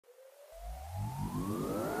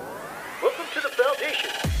to the Foundation,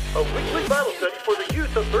 a weekly Bible study for the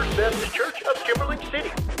youth of First Baptist Church of Timberlake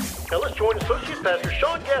City. Now let's join Associate Pastor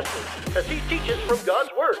Sean Gasper as he teaches from God's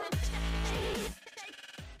Word.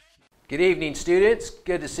 Good evening, students.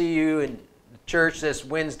 Good to see you in church this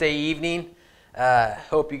Wednesday evening.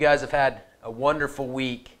 Hope you guys have had a wonderful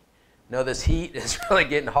week. I know this heat is really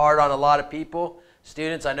getting hard on a lot of people.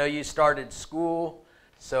 Students, I know you started school,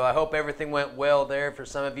 so I hope everything went well there. For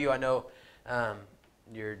some of you, I know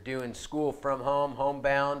you're doing school from home,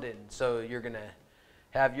 homebound, and so you're going to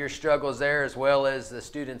have your struggles there as well as the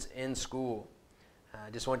students in school. I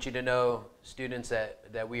just want you to know, students,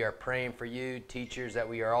 that we are praying for you, teachers, that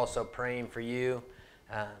we are also praying for you.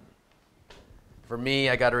 For me,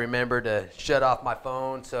 I got to remember to shut off my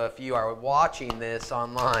phone, so if you are watching this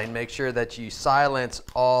online, make sure that you silence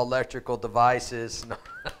all electrical devices.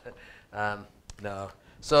 No.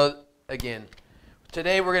 So, again,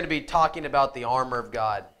 today we're going to be talking about the armor of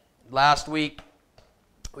God. Last week,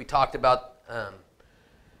 we talked about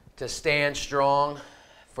to stand strong,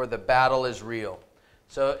 for the battle is real.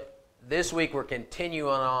 So this week we're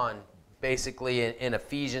continuing on basically in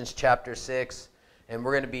Ephesians chapter 6, and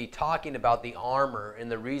we're going to be talking about the armor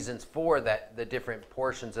and the reasons for that, the different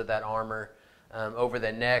portions of that armor over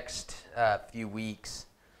the next few weeks.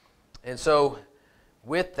 And so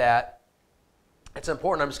with that, it's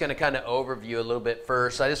important. I'm just going to kind of overview a little bit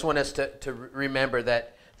first. I just want us to remember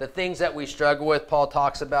that the things that we struggle with, Paul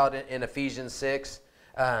talks about in Ephesians 6,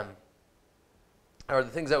 or the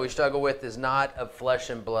things that we struggle with is not of flesh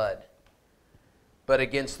and blood, but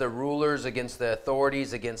against the rulers, against the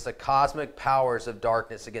authorities, against the cosmic powers of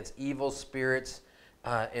darkness, against evil spirits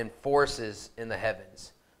and forces in the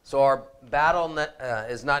heavens. So our battle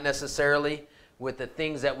is not necessarily with the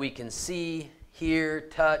things that we can see, hear,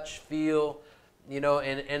 touch, feel,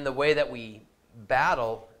 and the way that we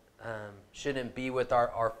battle shouldn't be with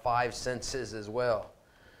our five senses as well.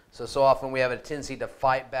 So often we have a tendency to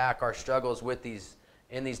fight back our struggles with these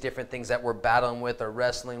different things that we're battling with or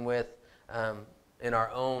wrestling with in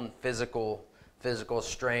our own physical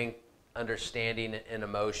strength, understanding, and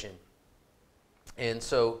emotion. And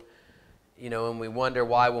so, and we wonder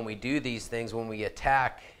why when we do these things, when we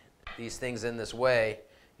attack these things in this way,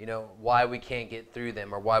 why we can't get through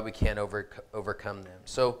them or why we can't overcome them.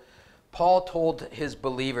 So Paul told his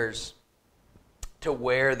believers to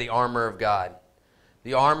wear the armor of God.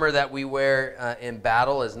 The armor that we wear in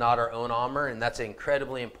battle is not our own armor, and that's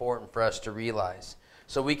incredibly important for us to realize.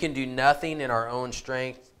 So we can do nothing in our own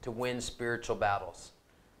strength to win spiritual battles.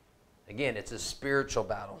 Again, it's a spiritual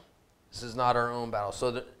battle. This is not our own battle.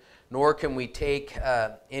 So nor can we take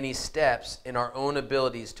any steps in our own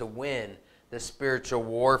abilities to win the spiritual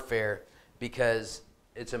warfare, because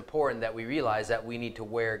it's important that we realize that we need to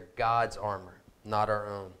wear God's armor, not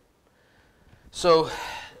our own. So,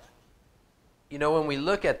 when we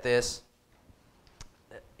look at this,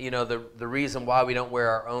 the reason why we don't wear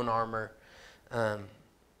our own armor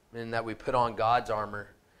and that we put on God's armor,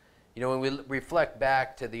 when we reflect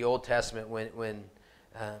back to the Old Testament when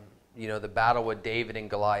the battle with David and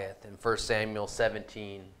Goliath in 1 Samuel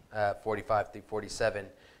 17, 45 through 47,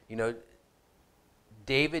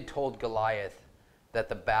 David told Goliath that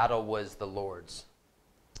the battle was the Lord's,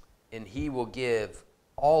 and he will give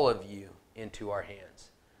all of you into our hands.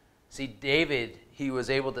 See, David, he was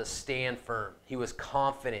able to stand firm. He was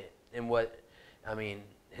confident in what,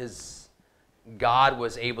 his God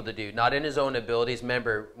was able to do. Not in his own abilities.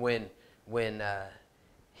 Remember, when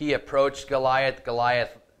he approached Goliath,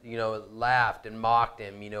 Goliath, laughed and mocked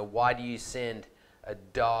him. Why do you send a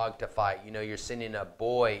dog to fight? You're sending a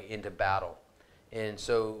boy into battle. And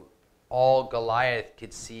so all Goliath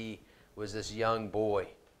could see was this young boy.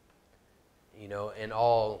 And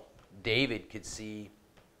all David could see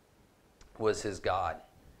was his God,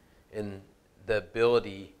 and the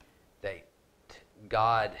ability that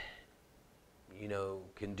God,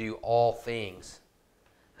 can do all things,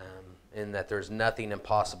 and that there's nothing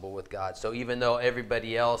impossible with God. So even though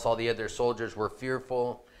everybody else, all the other soldiers were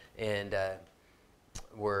fearful and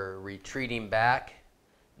were retreating back,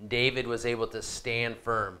 David was able to stand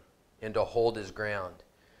firm and to hold his ground.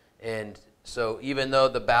 And so even though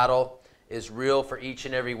the battle is real for each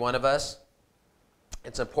and every one of us,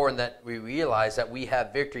 it's important that we realize that we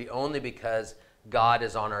have victory only because God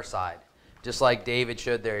is on our side, just like David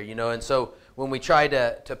should there, And so when we try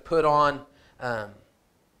to put on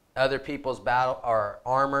other people's battle or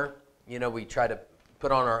armor, we try to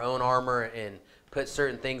put on our own armor and put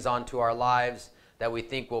certain things onto our lives that we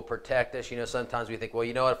think will protect us. Sometimes we think, well,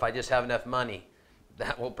 if I just have enough money,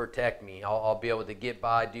 that will protect me. I'll be able to get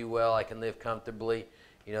by, do well, I can live comfortably.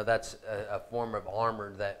 That's a form of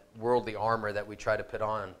armor, that worldly armor that we try to put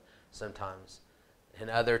on sometimes. And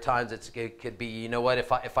other times it could be, you know what,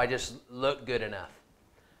 if I just look good enough,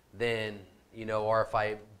 then, you know, or if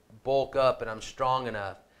I bulk up and I'm strong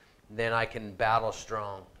enough, then I can battle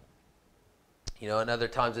strong. You know, and other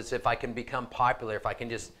times it's if I can become popular, if I can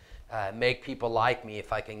just make people like me,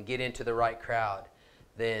 if I can get into the right crowd,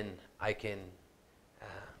 then I can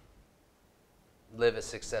live a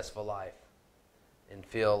successful life and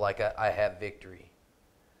feel like I have victory.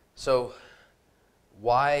 So,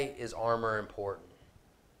 why is armor important?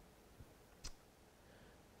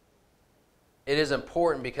 It is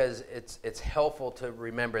important because it's helpful to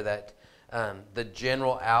remember that the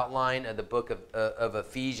general outline of the book of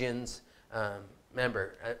Ephesians.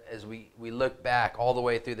 Remember, as we look back all the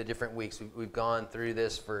way through the different weeks, we've gone through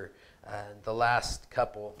this for the last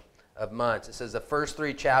couple of months. It says the first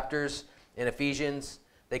 3 chapters in Ephesians,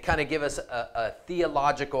 they kind of give us a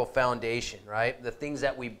theological foundation, right? The things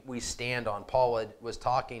that we stand on. Paul was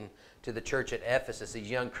talking to the church at Ephesus, these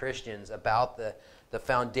young Christians, about the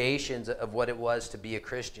foundations of what it was to be a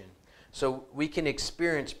Christian. So we can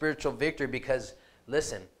experience spiritual victory because,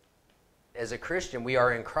 listen, as a Christian, we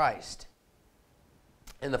are in Christ.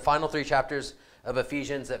 In the final 3 chapters of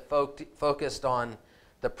Ephesians that focused on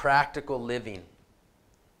the practical living.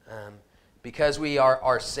 Because we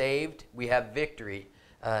are saved, we have victory.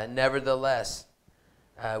 Nevertheless,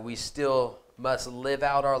 we still must live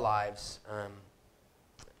out our lives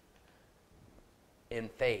in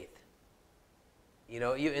faith. You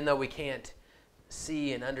know, even though we can't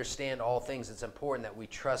see and understand all things, it's important that we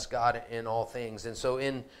trust God in all things. And so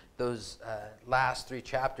in those last 3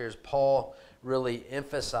 chapters, Paul really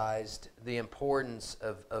emphasized the importance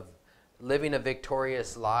of living a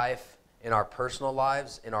victorious life in our personal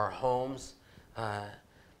lives, in our homes,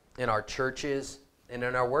 in our churches, and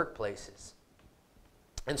in our workplaces.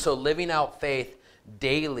 And so living out faith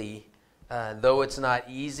daily, though it's not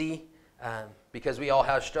easy, because we all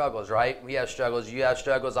have struggles, right? We have struggles. You have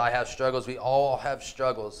struggles. I have struggles. We all have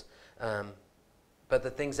struggles. But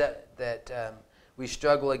the things that we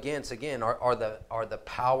struggle against, again, are the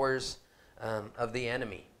powers of the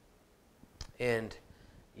enemy. And,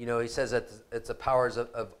 you know, he says that it's the powers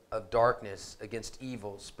of darkness against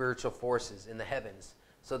evil, spiritual forces in the heavens.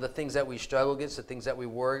 So the things that we struggle against, the things that we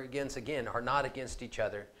war against, again, are not against each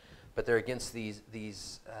other, but they're against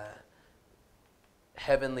these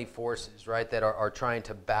heavenly forces, right, that are trying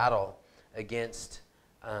to battle against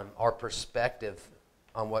our perspective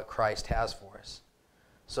on what Christ has for us.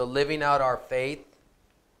 So living out our faith,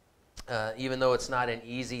 even though it's not an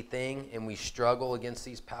easy thing and we struggle against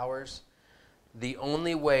these powers, the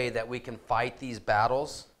only way that we can fight these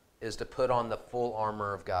battles is to put on the full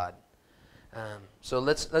armor of God. So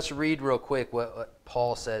let's read real quick what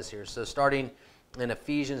Paul says here. So starting in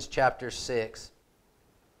Ephesians chapter 6,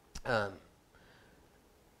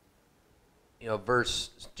 you know,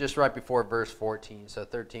 just right before verse 14. So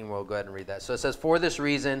 13, we'll go ahead and read that. So it says, "For this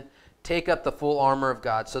reason, take up the full armor of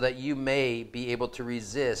God, so that you may be able to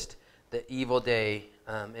resist the evil day,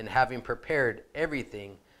 and having prepared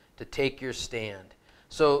everything, to take your stand."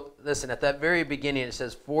 So listen, at that very beginning, it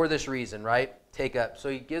says, "For this reason," right? Take up. So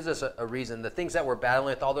he gives us a reason. The things that we're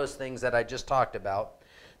battling with, all those things that I just talked about,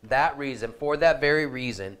 that reason, for that very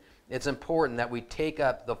reason, it's important that we take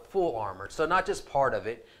up the full armor. So not just part of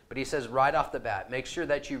it, but he says right off the bat, make sure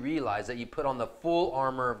that you realize that you put on the full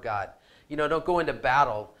armor of God. You know, don't go into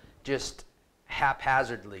battle just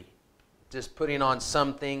haphazardly, just putting on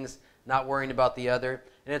some things, not worrying about the other.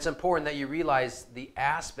 And it's important that you realize the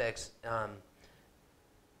aspects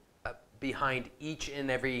behind each and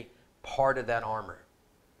every part of that armor.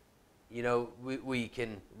 You know, we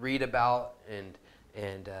can read about and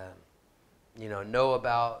you know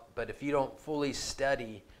about, but if you don't fully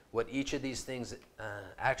study what each of these things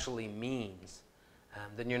actually means,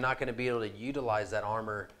 then you're not going to be able to utilize that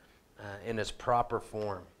armor in its proper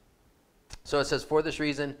form. So it says, "For this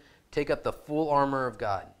reason, take up the full armor of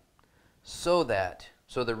God, so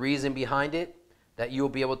the reason behind it, that you will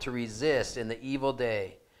be able to resist in the evil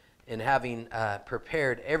day, and having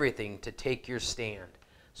prepared everything, to take your stand."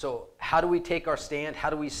 So how do we take our stand? How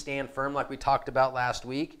do we stand firm like we talked about last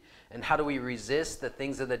week? And how do we resist the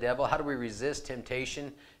things of the devil? How do we resist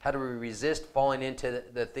temptation? How do we resist falling into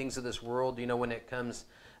the things of this world? You know, when it comes,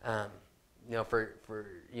 you know, for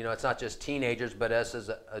you know, it's not just teenagers, but us as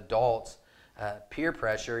adults, peer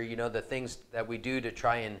pressure, you know, the things that we do to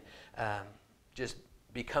try and just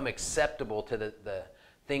become acceptable to the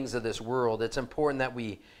things of this world. It's important that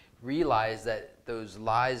we realize that those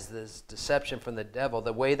lies, this deception from the devil,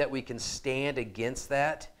 the way that we can stand against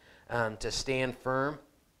that, to stand firm,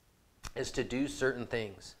 is to do certain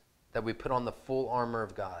things. that we put on the full armor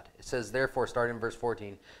of God. It says, therefore, starting in verse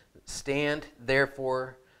 14, stand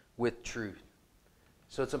therefore with truth.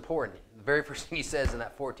 So it's important. The very first thing he says in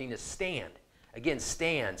that 14 is stand. Again,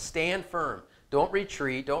 stand firm. Don't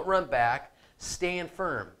retreat, don't run back, stand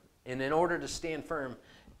firm. And in order to stand firm,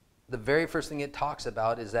 the very first thing it talks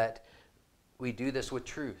about is that we do this with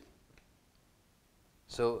truth.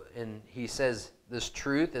 So, and he says, this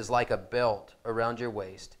truth is like a belt around your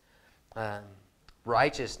waist,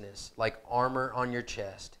 righteousness like armor on your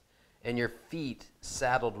chest, and your feet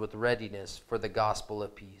saddled with readiness for the gospel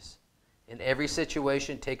of peace. In every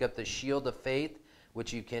situation, take up the shield of faith,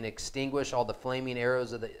 which you can extinguish all the flaming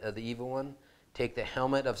arrows of the evil one. Take the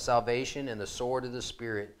helmet of salvation and the sword of the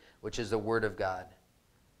Spirit, which is the word of God.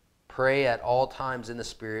 Pray at all times in the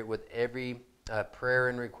Spirit with every prayer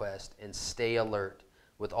and request, and stay alert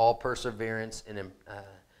with all perseverance and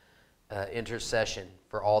intercession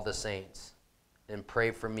for all the saints. And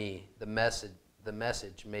pray for me, the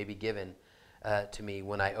message may be given to me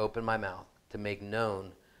when I open my mouth to make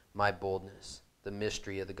known my boldness, the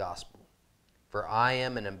mystery of the gospel. For I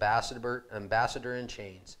am an ambassador in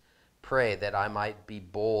chains. Pray that I might be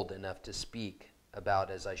bold enough to speak about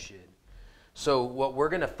as I should. So what we're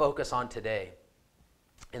going to focus on today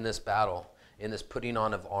in this battle, in this putting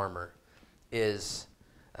on of armor, is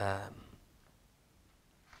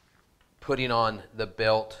putting on the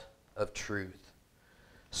belt of truth.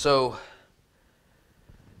 So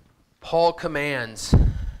Paul commands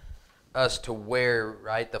us to wear,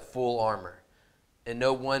 right, the full armor. And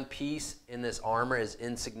no one piece in this armor is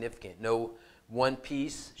insignificant. No one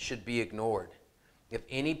piece should be ignored. If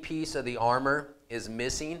any piece of the armor is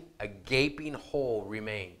missing, a gaping hole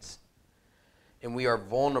remains. And we are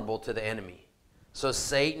vulnerable to the enemy. So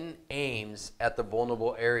Satan aims at the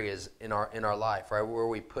vulnerable areas in our life, right, where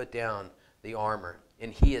we put down the armor.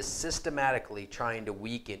 And he is systematically trying to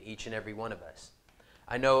weaken each and every one of us.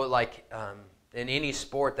 I know, like, in any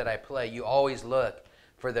sport that I play, you always look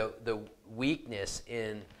for the weakness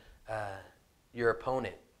in your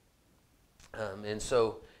opponent. And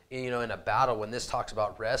so, you know, in a battle, when this talks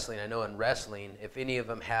about wrestling, I know in wrestling, if any of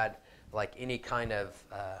them had like any kind of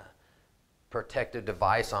protective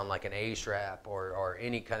device on, like an A-strap or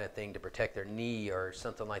any kind of thing to protect their knee or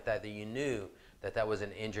something like that, that you knew that that was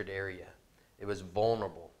an injured area. It was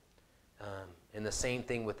vulnerable. And the same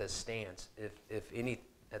thing with the stance. If any,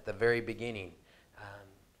 at the very beginning,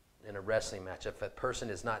 in a wrestling match, if a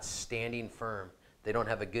person is not standing firm, they don't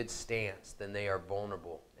have a good stance, then they are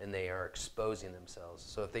vulnerable and they are exposing themselves.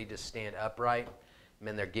 So if they just stand upright,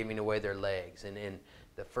 then they're giving away their legs. And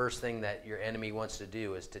the first thing that your enemy wants to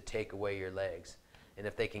do is to take away your legs. And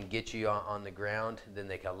if they can get you on the ground, then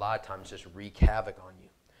they can a lot of times just wreak havoc on you.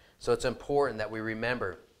 So it's important that we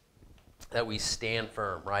remember that we stand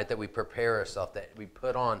firm, right? That we prepare ourselves, that we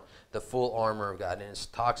put on the full armor of God. And it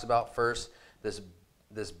talks about first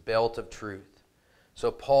this belt of truth.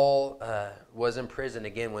 So Paul was in prison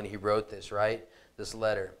again when he wrote this, right? This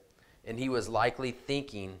letter. And he was likely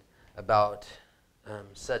thinking about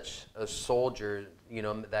such a soldier, you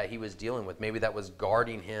know, that he was dealing with. Maybe that was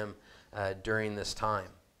guarding him during this time.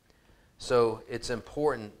 So it's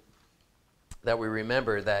important that we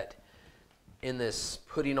remember that in this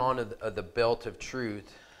putting on of the belt of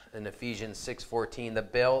truth in Ephesians 6:14, the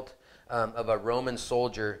belt of a Roman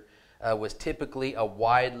soldier was typically a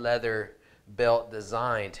wide leather belt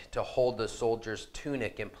designed to hold the soldier's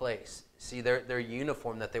tunic in place. See, their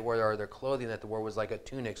uniform that they wore, or their clothing that they wore, was like a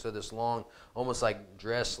tunic. So this long, almost like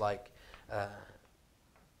dress, like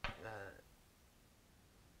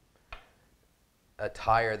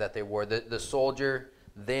attire that they wore. The soldier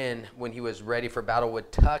then, when he was ready for battle,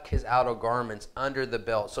 would tuck his outer garments under the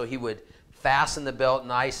belt. So he would fasten the belt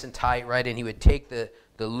nice and tight, right? And he would take the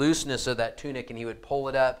looseness of that tunic and he would pull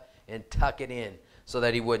it up and tuck it in so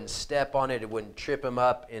that he wouldn't step on it. It wouldn't trip him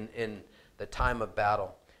up in the time of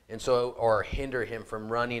battle. And so, or hinder him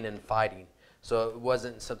from running and fighting. So it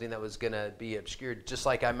wasn't something that was going to be obscured. Just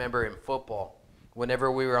like I remember in football,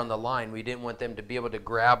 whenever we were on the line, we didn't want them to be able to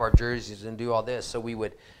grab our jerseys and do all this. So we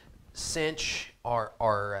would cinch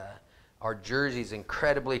our jerseys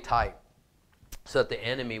incredibly tight so that the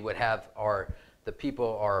enemy would have our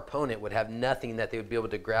opponent would have nothing that they would be able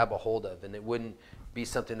to grab a hold of, and it wouldn't be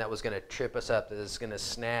something that was going to trip us up, that is going to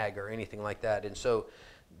snag or anything like that. And so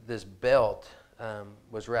this belt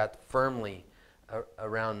was wrapped firmly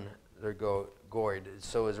around their gourd,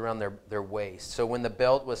 so it was around their waist. So when the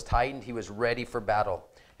belt was tightened, he was ready for battle.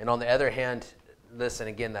 And on the other hand, listen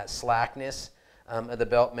again, that slackness of the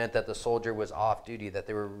belt meant that the soldier was off duty, that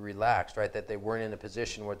they were relaxed, right? That they weren't in a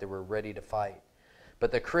position where they were ready to fight.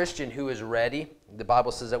 But the Christian who is ready, the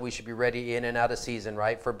Bible says that we should be ready in and out of season,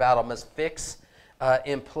 right, for battle, must fix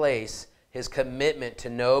in place his commitment to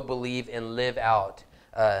know, believe, and live out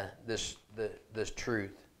this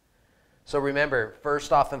truth. So remember,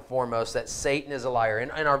 first off and foremost, that Satan is a liar.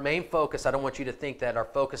 And our main focus, I don't want you to think that our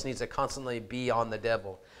focus needs to constantly be on the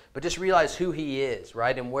devil. But just realize who he is,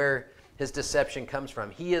 right, and where his deception comes from.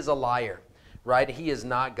 He is a liar, right? He is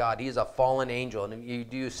not God. He is a fallen angel. And if you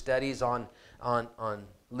do studies on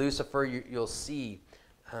Lucifer, you'll see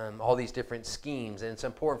all these different schemes. And it's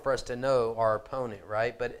important for us to know our opponent,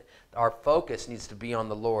 right? But our focus needs to be on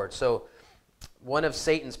the Lord. So one of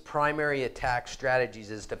Satan's primary attack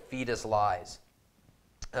strategies is to feed us lies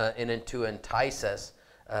and to entice us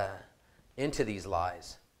into these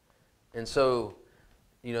lies. And so,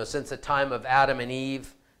 since the time of Adam and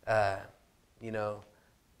Eve,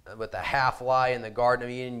 with the half lie in the Garden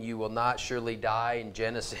of Eden, you will not surely die, in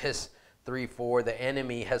Genesis 3:4, the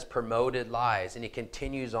enemy has promoted lies, and he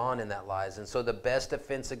continues on in that lies. And so the best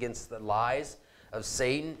defense against the lies of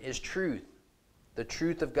Satan is truth, the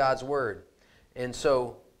truth of God's word. And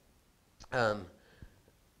so,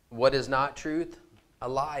 what is not truth? A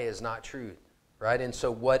lie is not truth, right? And so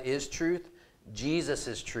what is truth? Jesus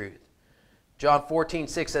is truth. John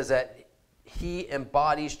 14:6 says that he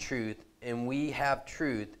embodies truth, and we have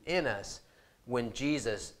truth in us when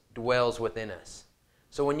Jesus dwells within us.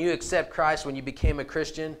 So when you accept Christ, when you became a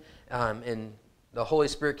Christian, and the Holy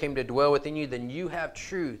Spirit came to dwell within you, then you have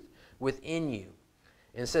truth within you.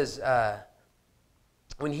 And it says,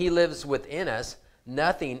 when he lives within us,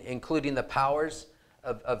 nothing, including the powers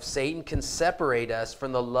of Satan, can separate us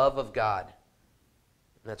from the love of God.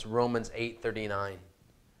 That's Romans 8:39.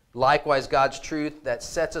 Likewise, God's truth that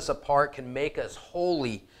sets us apart can make us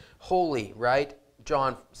holy, right?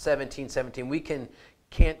 John 17:17. We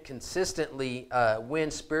can't consistently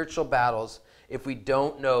win spiritual battles if we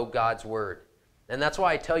don't know God's word. And that's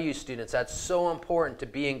why I tell you, students, that's so important to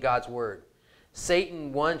be in God's word.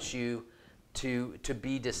 Satan wants you to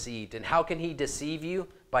be deceived. And how can he deceive you?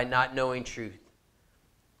 By not knowing truth.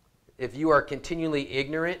 If you are continually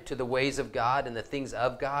ignorant to the ways of God and the things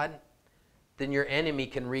of God, then your enemy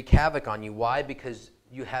can wreak havoc on you. Why? Because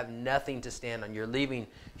you have nothing to stand on. You're leaving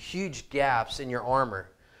huge gaps in your armor.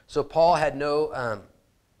 So Paul had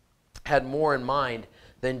more in mind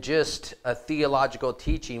than just a theological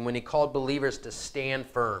teaching when he called believers to stand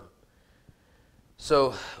firm.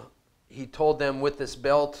 So he told them, with this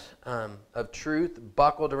belt of truth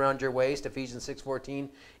buckled around your waist, Ephesians 6:14,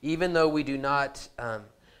 even though we do not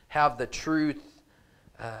have the truth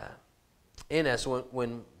in us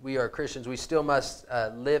when we are Christians, we still must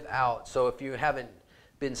live out. So if you haven't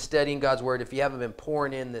been studying God's word, if you haven't been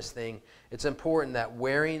pouring in this thing, it's important that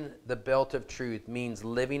wearing the belt of truth means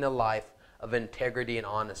living a life of integrity and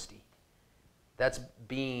honesty. That's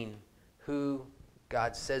being who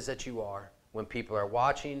God says that you are when people are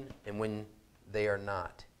watching and when they are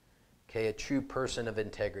not. Okay, a true person of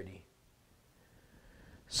integrity.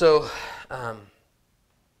 So,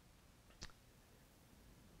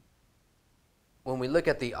 when we look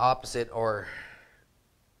at the opposite, or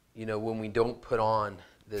when we don't put on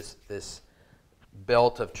this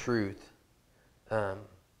belt of truth,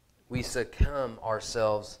 we succumb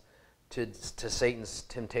ourselves to Satan's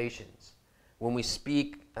temptations. When we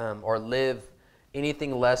speak or live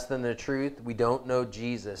anything less than the truth, we don't know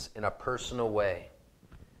Jesus in a personal way.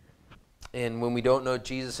 And when we don't know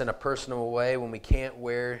Jesus in a personal way, when we can't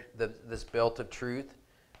wear this belt of truth,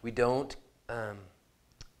 we don't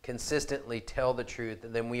consistently tell the truth,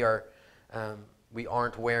 and then we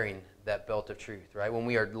aren't wearing that belt of truth, right? When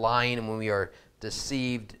we are lying and when we are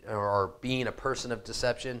deceived or being a person of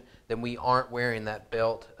deception, then we aren't wearing that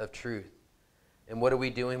belt of truth. And what are we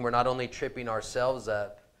doing? We're not only tripping ourselves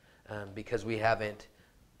up because we haven't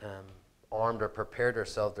armed or prepared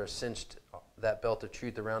ourselves or cinched that belt of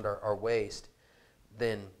truth around our waist,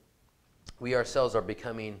 then we ourselves are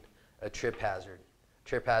becoming a trip hazard.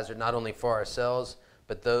 Trip hazard not only for ourselves,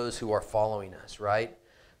 but those who are following us, right?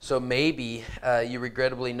 So maybe you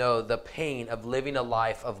regrettably know the pain of living a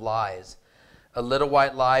life of lies. A little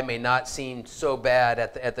white lie may not seem so bad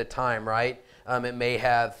at the time, right? It may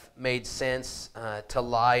have made sense to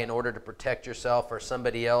lie in order to protect yourself or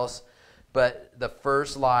somebody else, but the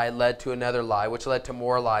first lie led to another lie, which led to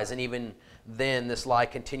more lies, and even then this lie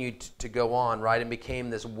continued to go on, right, and became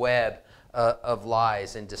this web of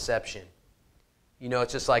lies and deception.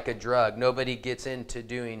 It's just like a drug. Nobody gets into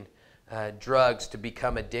doing drugs to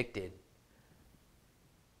become addicted.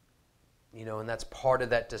 And that's part of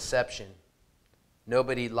that deception.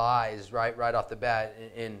 Nobody lies right off the bat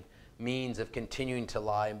in means of continuing to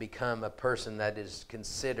lie and become a person that is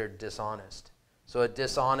considered dishonest. So a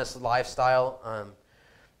dishonest lifestyle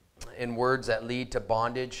in words that lead to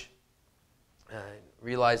bondage.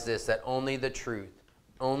 Realize this, that only the truth,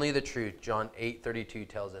 John 8:32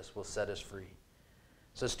 tells us, will set us free.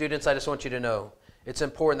 So students, I just want you to know, it's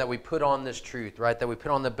important that we put on this truth, right? That we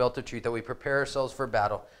put on the belt of truth, that we prepare ourselves for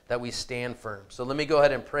battle, that we stand firm. So let me go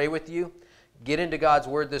ahead and pray with you. Get into God's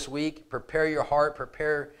word this week. Prepare your heart.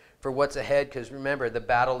 Prepare for what's ahead, because remember, the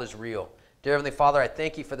battle is real. Dear Heavenly Father, I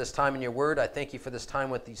thank you for this time in your word. I thank you for this time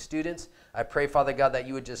with these students. I pray, Father God, that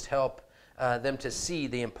you would just help them to see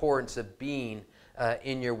the importance of being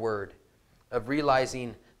in your word, of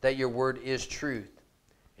realizing that your word is truth,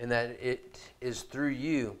 and that it is through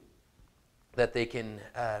you that they can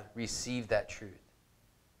receive that truth.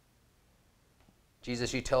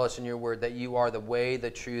 Jesus, you tell us in your word that you are the way,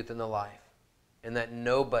 the truth, and the life, and that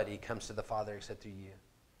nobody comes to the Father except through you.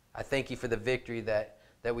 I thank you for the victory that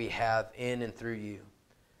we have in and through you.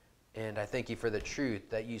 And I thank you for the truth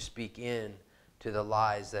that you speak in to the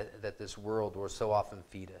lies that this world will so often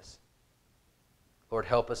feed us. Lord,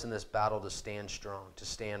 help us in this battle to stand strong, to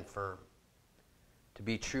stand firm, to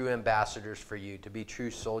be true ambassadors for you, to be true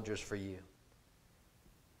soldiers for you.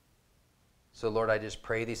 So, Lord, I just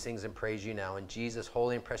pray these things and praise you now. In Jesus'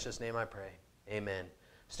 holy and precious name I pray. Amen.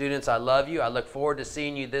 Students, I love you. I look forward to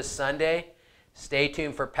seeing you this Sunday. Stay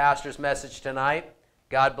tuned for Pastor's message tonight.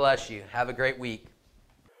 God bless you. Have a great week.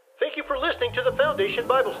 Thank you for listening to the Foundation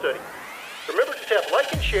Bible Study. Remember to tap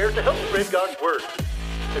like and share to help spread God's Word.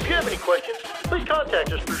 If you have any questions, please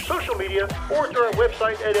contact us through social media or through our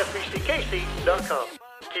website at fbckc.com.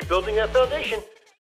 Keep building that foundation